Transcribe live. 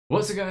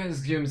What's up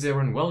guys, Guillaume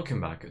here and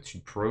welcome back to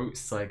Pro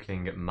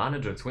Cycling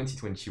Manager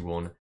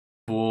 2021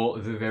 for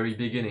the very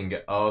beginning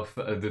of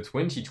the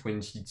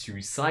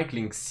 2022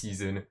 cycling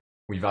season.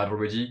 We've had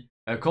already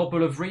a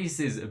couple of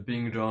races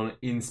being done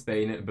in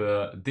Spain,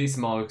 but this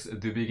marks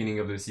the beginning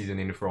of the season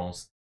in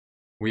France.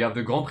 We have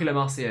the Grand Prix La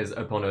Marseillaise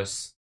upon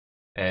us,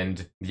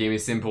 and the aim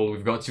is simple.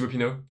 We've got Thibaut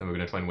Pinot, and we're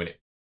going to try and win it.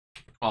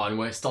 Oh, and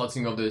we're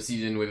starting off the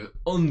season with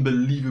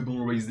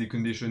unbelievable race day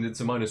condition.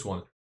 It's a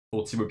 -1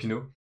 for Thibaut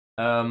Pinot.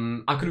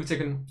 I could have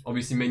taken,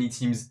 obviously, many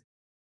teams.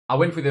 I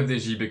went with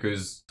FDJ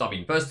because, I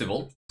mean, first of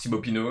all,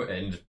 Thibaut Pinot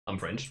and I'm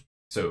French,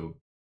 so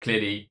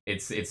clearly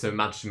it's a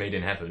match made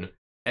in heaven.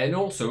 And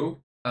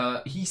also,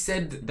 he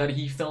said that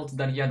he felt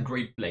that he had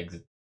great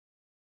legs.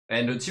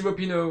 And Thibaut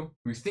Pinot,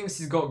 who thinks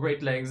he's got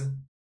great legs,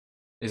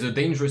 is a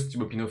dangerous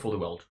Thibaut Pinot for the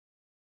world.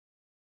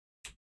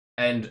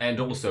 And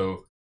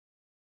also,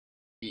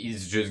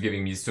 he's just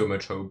giving me so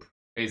much hope.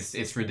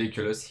 It's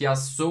ridiculous. He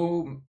has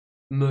so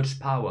much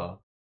power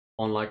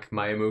on like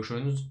my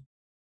emotions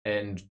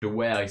and the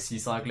way I see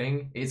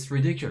cycling. It's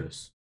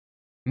ridiculous.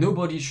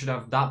 Nobody should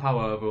have that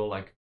power over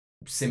like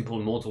simple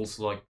mortals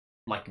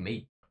like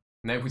me.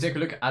 Now if we take a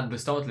look at the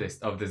start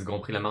list of this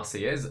Grand Prix La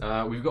Marseillaise,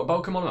 we've got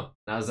Bauke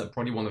as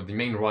probably one of the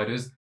main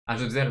riders.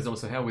 Ajodzer is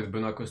also here with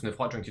Benoît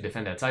Cosnefroy trying to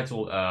defend their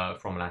title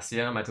from last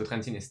year. Matteo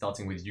Trentin is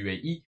starting with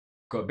UAE.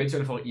 Got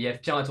Bettiol for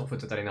EF, Pierre Latour for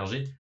Total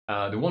Energy.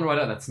 The one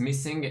rider that's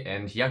missing,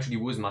 and he actually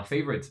was my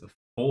favorite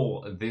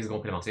for this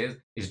Grand Prix La Marseillaise,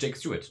 is Jake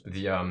Stewart,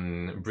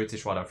 the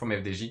British rider from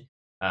FDJ.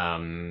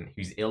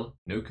 He's ill,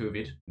 no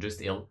COVID,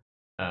 just ill.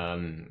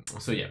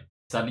 So yeah,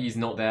 sadly he's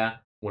not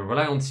there. We'll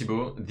rely on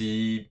Thibaut.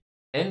 The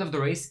end of the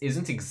race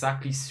isn't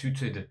exactly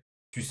suited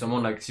to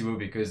someone like Thibaut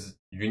because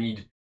you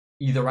need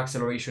either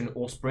acceleration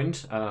or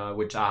sprint,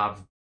 which I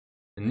have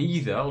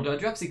neither, although I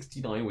do have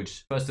 69,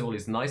 which first of all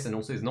is nice and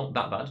also is not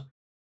that bad.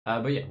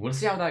 But yeah, we'll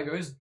see how that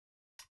goes.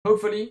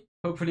 Hopefully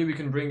we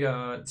can bring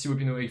Thibaut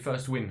Pinot a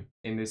first win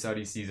in this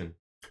early season.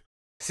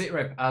 Sit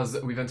rep, as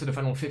we've entered the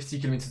final 50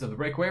 kilometers of the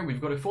breakaway. We've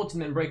got a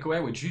 14-man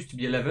breakaway, which used to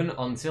be 11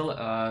 until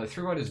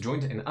 3 riders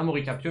joined in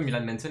Amaury Capio,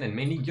 Milan Menton, and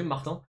mainly Guillaume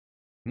Martin.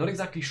 Not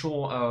exactly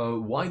sure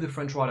why the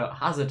French rider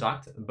has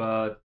attacked,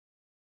 but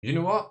you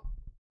know what?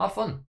 Have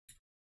fun.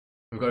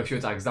 We've got a few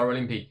attacks. Dario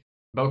Limpi,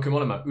 Bauke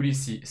Mollema,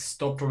 Ulissi,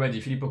 stopped already.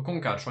 Filippo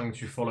Conca trying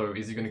to follow.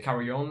 Is he going to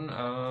carry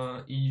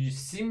on? He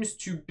seems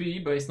to be,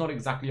 but it's not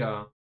exactly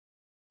a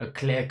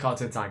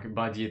clear-cut attack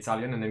by the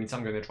Italian. And then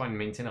I'm going to try and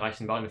maintain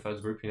Reichenbach in the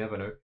first group. You never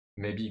know.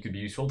 Maybe it could be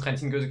useful.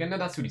 Trentin goes again. No,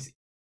 that's Ulissi.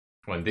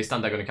 Well, this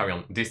time they're going to carry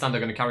on. This time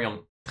they're going to carry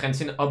on.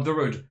 Trentin up the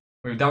road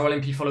with Dario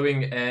Limpi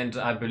following, and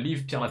I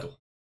believe Pierre Latour.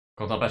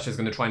 Quentin Pache is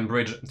going to try and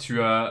bridge to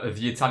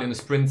the Italian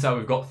sprinter.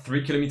 We've got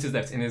 3 kilometers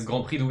left in this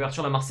Grand Prix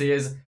d'Ouverture La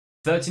Marseillaise.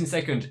 13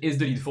 seconds is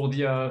the lead for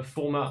the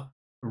former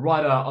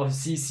rider of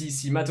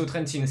CCC. Matteo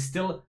Trentin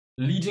still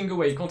leading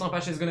away. Quentin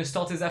Pache is going to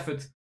start his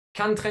effort.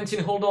 Can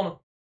Trentin hold on?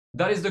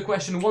 That is the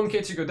question.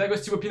 1K to go. There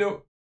goes Thibaut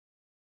Pinot.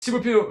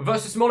 Thibaut Pinot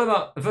versus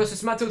Mollema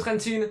versus Matteo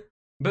Trentin.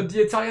 But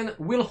the Italian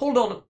will hold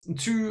on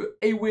to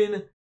a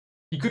win.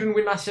 He couldn't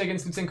win last year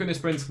against Lutsenko in the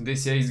sprint.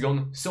 This year he's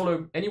gone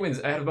solo and he wins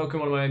ahead of Bauke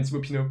Mollema and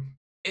Thibaut Pinot.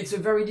 It's a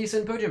very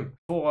decent podium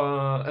for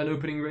an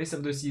opening race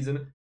of the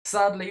season.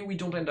 Sadly, we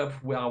don't end up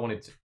where I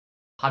wanted to.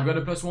 Had we had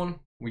a +1,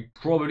 we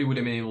probably would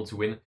have been able to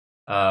win.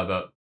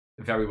 But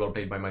very well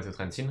played by Matteo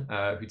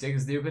Trentin, who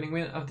takes the opening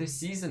win of this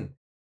season.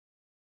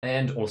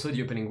 And also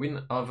the opening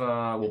win of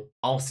well,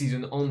 our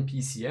season on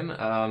PCM.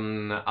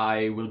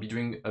 I will be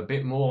doing a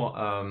bit more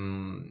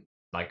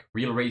like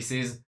real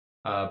races,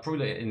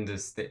 probably in the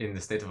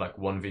state of like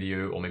 1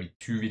 video or maybe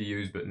 2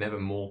 videos, but never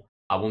more.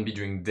 I won't be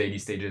doing daily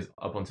stages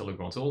up until the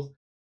Grand Tours.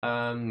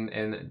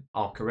 And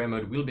our career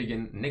mode will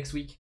begin next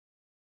week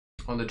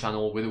on the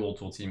channel with the World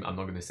Tour team. I'm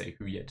not going to say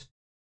who yet.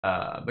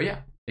 But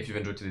yeah, if you've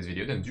enjoyed today's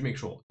video, then do make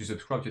sure to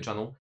subscribe to the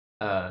channel,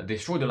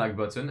 destroy the like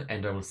button,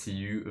 and I will see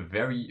you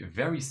very,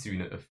 very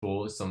soon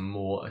for some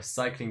more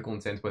cycling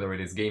content, whether it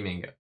is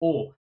gaming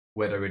or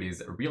whether it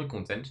is real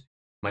content.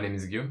 My name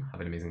is Guillaume.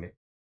 Have an amazing day.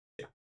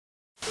 Yeah.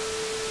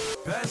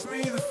 Pass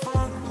me the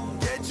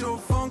funk, get your